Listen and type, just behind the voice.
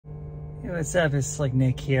Hey, what's up? It's like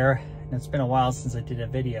Nick here. And it's been a while since I did a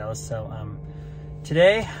video, so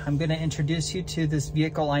today I'm going to introduce you to this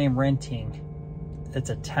vehicle I am renting.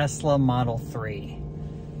 It's a Tesla Model 3.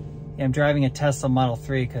 Yeah, I'm driving a Tesla Model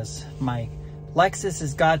 3 because my Lexus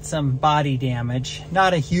has got some body damage.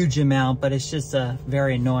 Not a huge amount, but it's just a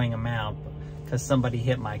very annoying amount because somebody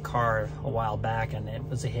hit my car a while back and it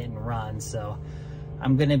was a hit and run. So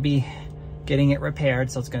I'm going to be getting it repaired,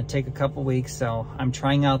 so it's going to take a couple weeks. So I'm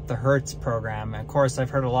trying out the Hertz program. And of course, I've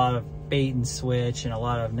heard a lot of bait and switch and a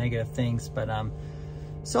lot of negative things, but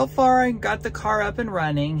so far I got the car up and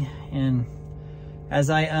running. And as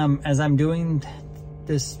I'm doing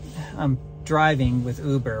this driving with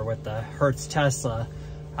Uber with the Hertz Tesla,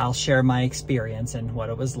 I'll share my experience and what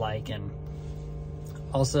it was like, and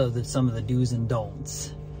also some of the do's and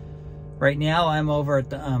don'ts. Right now I'm over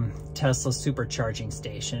at the Tesla supercharging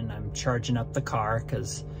station. I'm charging up the car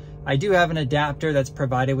because I do have an adapter that's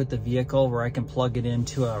provided with the vehicle where I can plug it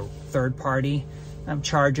into a third-party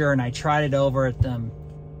charger, and I tried it over at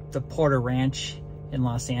the Porter Ranch in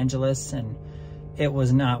Los Angeles, and it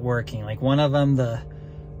was not working. Like, one of them, the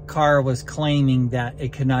car was claiming that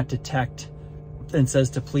it could not detect and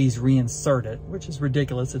says to please reinsert it, which is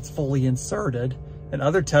ridiculous. It's fully inserted, and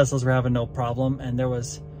other Teslas were having no problem, and there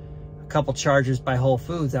was couple chargers by Whole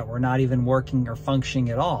Foods that were not even working or functioning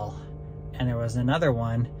at all. And there was another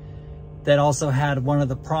one that also had one of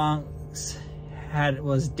the prongs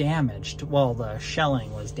was damaged. Well, the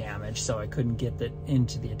shelling was damaged, so I couldn't get it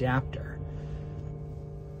into the adapter.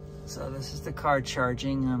 So this is the car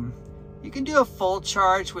charging. You can do a full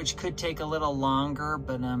charge, which could take a little longer,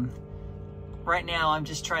 but right now I'm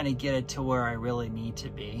just trying to get it to where I really need to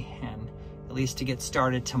be, and at least to get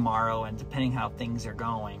started tomorrow, and depending how things are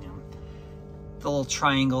going. The little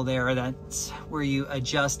triangle there, that's where you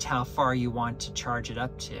adjust how far you want to charge it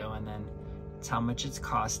up to, and then it's how much it's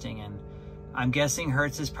costing. And I'm guessing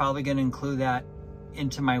Hertz is probably going to include that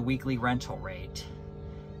into my weekly rental rate.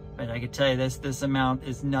 But I can tell you this amount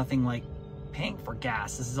is nothing like paying for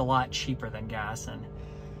gas. This is a lot cheaper than gas. And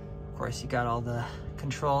of course you got all the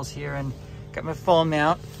controls here, and got my phone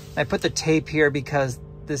mount. I put the tape here because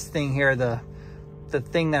this thing here, the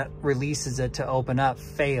thing that releases it to open up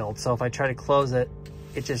failed. So if I try to close it,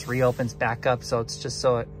 it just reopens back up. So it's just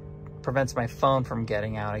so it prevents my phone from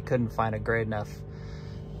getting out. I couldn't find a great enough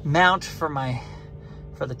mount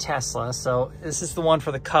for the Tesla. So this is the one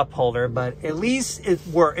for the cup holder, but at least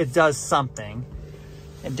it does something.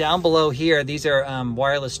 And down below here, these are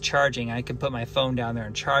wireless charging. I can put my phone down there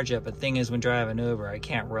and charge it. But the thing is, when driving Uber, I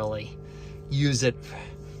can't really use it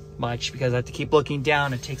much because I have to keep looking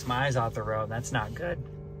down. It takes my eyes off the road. That's not good.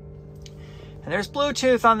 And there's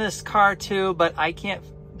Bluetooth on this car too, but I can't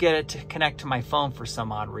get it to connect to my phone for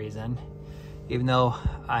some odd reason, even though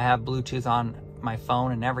I have Bluetooth on my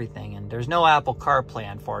phone and everything. And there's no Apple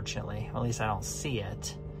CarPlay, unfortunately. At least I don't see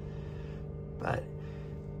it. But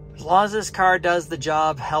as long as this car does the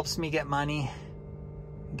job, helps me get money,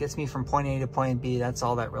 gets me from point A to point B, that's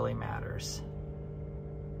all that really matters.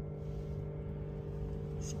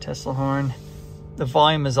 Tesla horn. The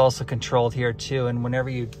volume is also controlled here too, and whenever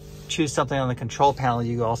you choose something on the control panel,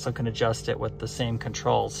 you also can adjust it with the same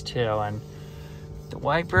controls too. And the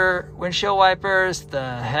windshield wipers,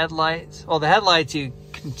 the headlights. Well, the headlights you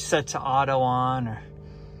can set to auto on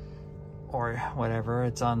or whatever.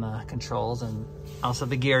 It's on the controls, and also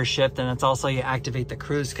the gear shift, and it's also you activate the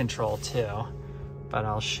cruise control too. But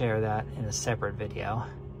I'll share that in a separate video.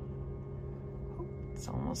 It's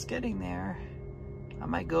almost getting there. I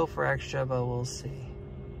might go for extra, but we'll see.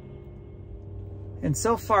 And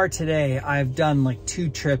so far today, I've done like 2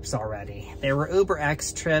 trips already. They were Uber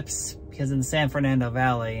X trips because in the San Fernando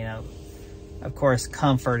Valley, you know, of course,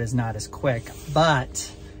 comfort is not as quick.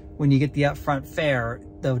 But when you get the upfront fare,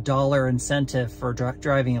 the $1 incentive for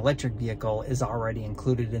driving an electric vehicle is already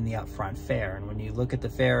included in the upfront fare. And when you look at the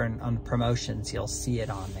fare and on the promotions, you'll see it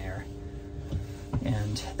on there.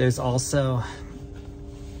 And there's also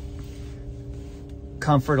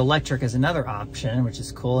Comfort Electric is another option, which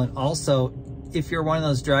is cool. And also, if you're one of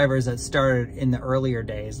those drivers that started in the earlier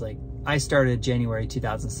days, like I started January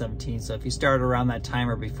 2017, so if you started around that time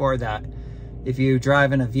or before that, if you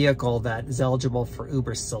drive in a vehicle that is eligible for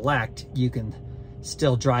Uber Select, you can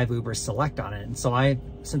still drive Uber Select on it. And so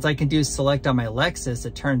since I can do Select on my Lexus,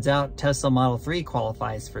 it turns out Tesla Model 3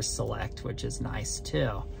 qualifies for Select, which is nice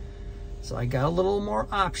too. So I got a little more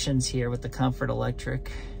options here with the Comfort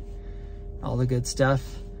Electric. All the good stuff.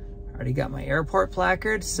 Already got my airport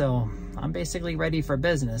placard, so I'm basically ready for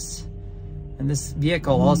business. And this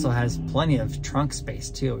vehicle also has plenty of trunk space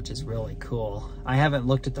too, which is really cool. I haven't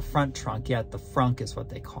looked at the front trunk yet. The frunk is what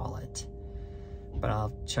they call it. but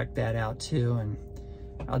I'll check that out too. And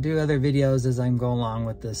I'll do other videos as I'm going along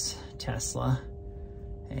with this Tesla.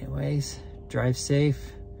 Anyways, drive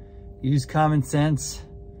safe, use common sense,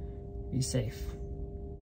 be safe.